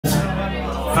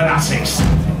Fanatics.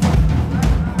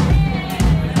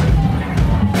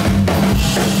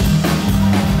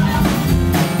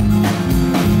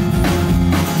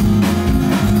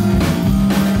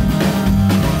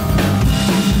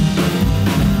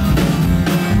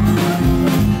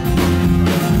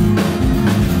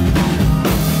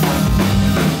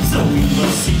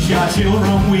 Our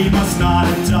children, we must not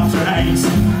indoctrinate.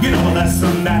 You know the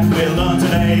lesson that we learn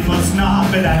today must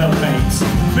not be that of hate.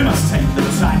 We must take the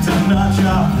time to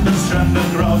nurture the strength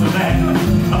that grows within.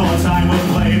 And all the time we're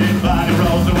playing in body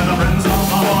roles and with our friends all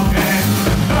walking.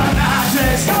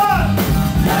 Fanatics, come on!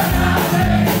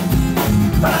 Fanatics!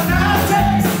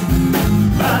 Fanatics!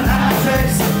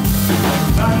 Fanatics!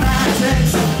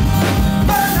 Fanatics!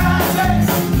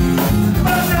 Fanatics!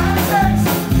 Fanatics!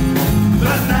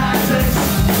 Fanatics!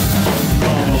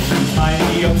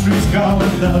 Tiny oak trees go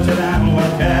and loaded and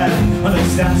work dead. But they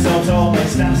stand so tall, they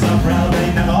stand so proud,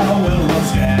 they never will run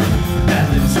scared. They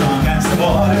live strong against the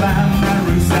borderland and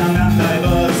roots down and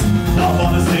diverse. Of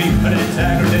honesty and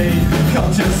integrity,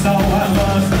 culture so well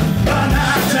versed.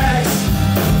 Fanatics!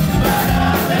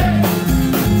 Fanatics!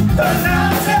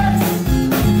 Fanatics!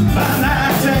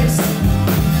 Fanatics!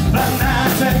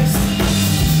 Fanatics!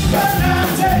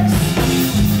 Fanatics!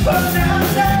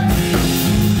 Fanatics!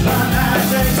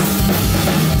 Fanatics!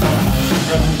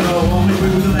 Only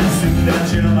brutal and stupid and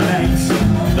germinates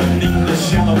beneath the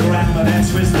shallow ground and their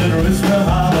twisted roots will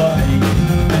harbor hate.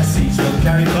 Their seeds will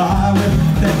carry far with,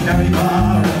 they'll carry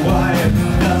far and wide.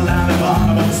 They'll land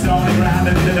upon a stony ground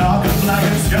and in the dark and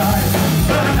blackened sky.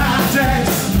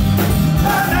 Fanatics!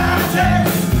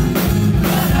 Fanatics!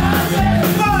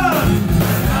 Fanatics!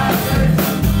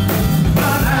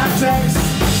 Fanatics!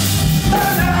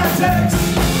 Fanatics!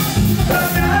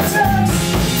 Fanatics!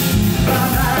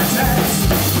 Fanatics!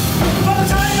 But the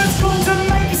time has come to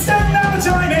make a stand, now the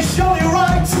time is surely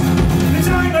right. The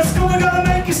time has come, we gotta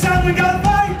make a stand, we gotta